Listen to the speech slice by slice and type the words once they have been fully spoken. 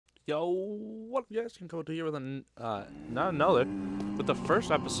Yo, what up, guys? Can come to here with not another, but the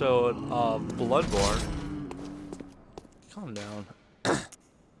first episode of Bloodborne. Calm down.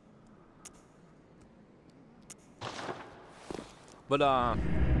 But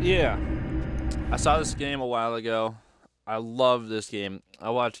yeah, I saw this game a while ago. I love this game. I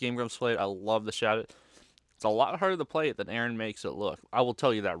watched Game Grumps play it. I love the shout it. It's a lot harder to play it than Aaron makes it look. I will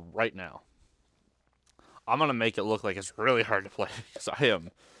tell you that right now. I'm gonna make it look like it's really hard to play because I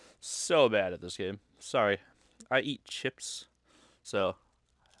am so bad at this game. Sorry. I eat chips. So,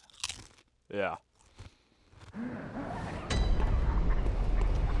 yeah.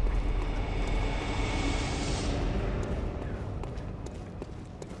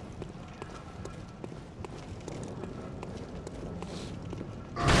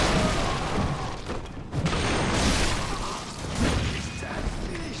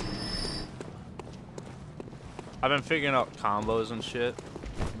 I've been figuring out combos and shit.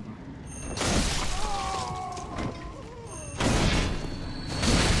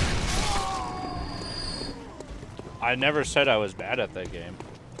 I never said I was bad at that game.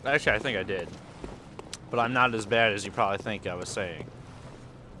 Actually, I think I did. But I'm not as bad as you probably think I was saying.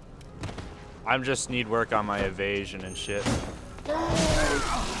 I just need work on my evasion and shit.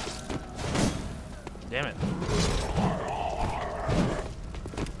 Damn it.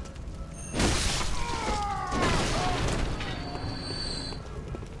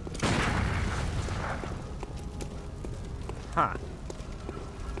 Huh.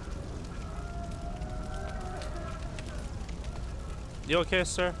 You okay,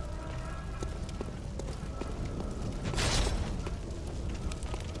 sir? In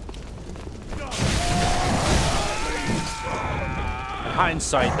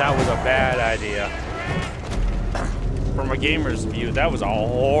hindsight, that was a bad idea. From a gamer's view, that was a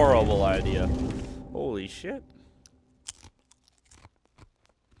horrible idea. Holy shit.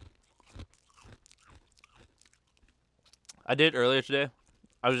 I did earlier today.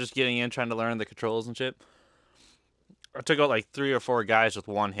 I was just getting in, trying to learn the controls and shit. I took out like 3 or 4 guys with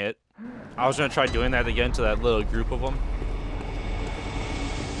one hit. I was gonna try doing that again to that little group of them.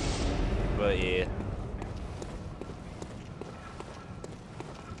 But yeah.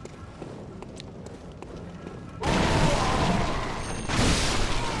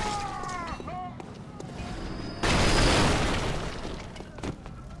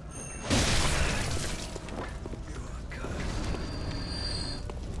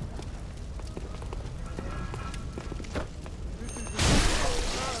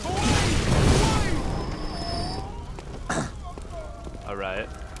 Alright.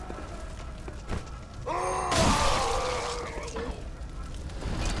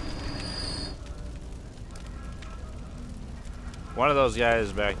 One of those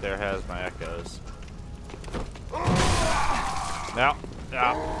guys back there has my echoes. Ow, ow,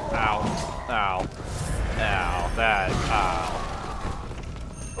 ow, ow, ow, that, ow.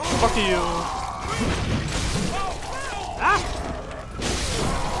 Fuck you! Ah!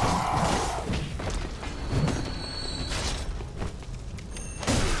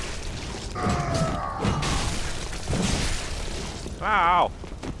 Ow!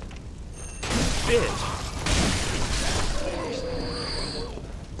 Bitch!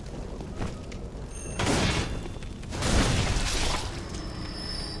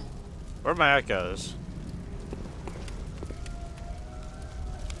 Where are my echoes?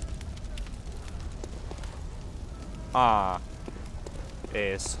 Ah.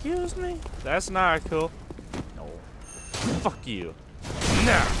 Excuse me? That's not cool. No. Fuck you.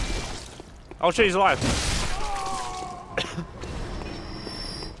 Nah. I'll change life.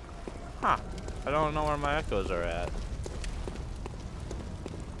 Huh. I don't know where my echoes are at.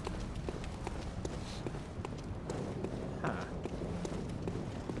 Huh.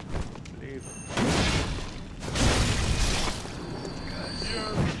 Leave.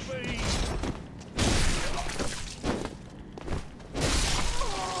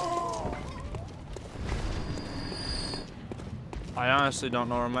 I honestly don't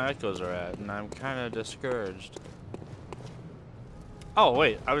know where my echoes are at, and I'm kind of discouraged. Oh,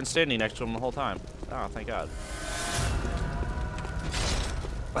 wait, I've been standing next to him the whole time. Oh, thank God.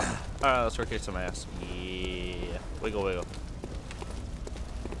 Alright, let's rotate some ass. Yeah. Wiggle, wiggle.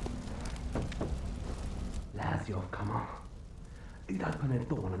 Lads, you've come on. You'd open the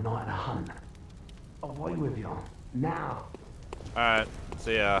door on a night of the hunt. Away with you. Now. Alright,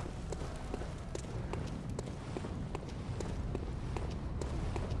 see ya.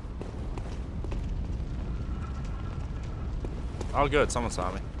 Oh, good. Someone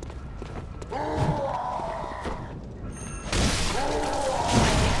saw me.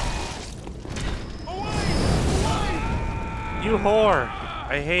 You whore!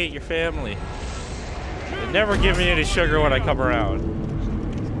 I hate your family. They never give me any sugar when I come around.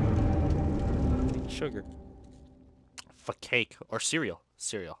 I need sugar. For cake or cereal.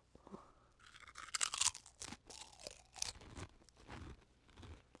 Cereal.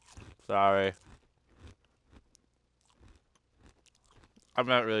 Sorry. I'm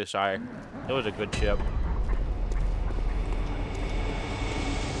not really sorry. It was a good chip.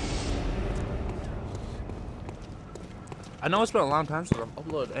 I know it's been a long time since I've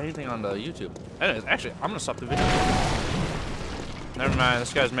uploaded anything on the YouTube. Anyways, actually, I'm gonna stop the video. Never mind,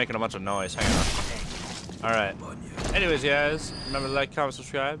 this guy's making a bunch of noise. Hang on. Alright. Anyways, guys, remember to like, comment,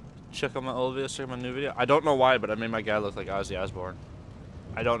 subscribe. Check out my old videos, check out my new video. I don't know why, but I made my guy look like Ozzy Osbourne.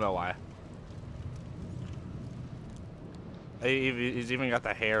 I don't know why. He's even got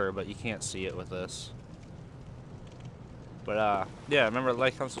the hair, but you can't see it with this. But, yeah, remember to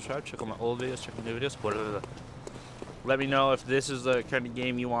like, comment, subscribe. Check out my old videos, check out my new videos. Whatever. Let me know if this is the kind of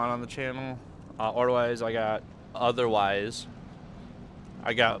game you want on the channel. Otherwise, I got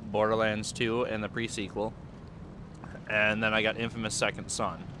Borderlands 2 and the pre-sequel. And then I got Infamous Second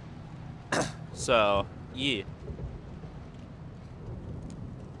Son. So, yeah.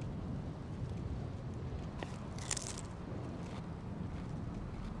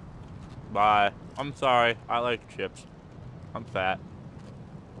 Bye. I'm sorry. I like chips. I'm fat.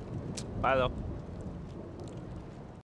 Bye, though.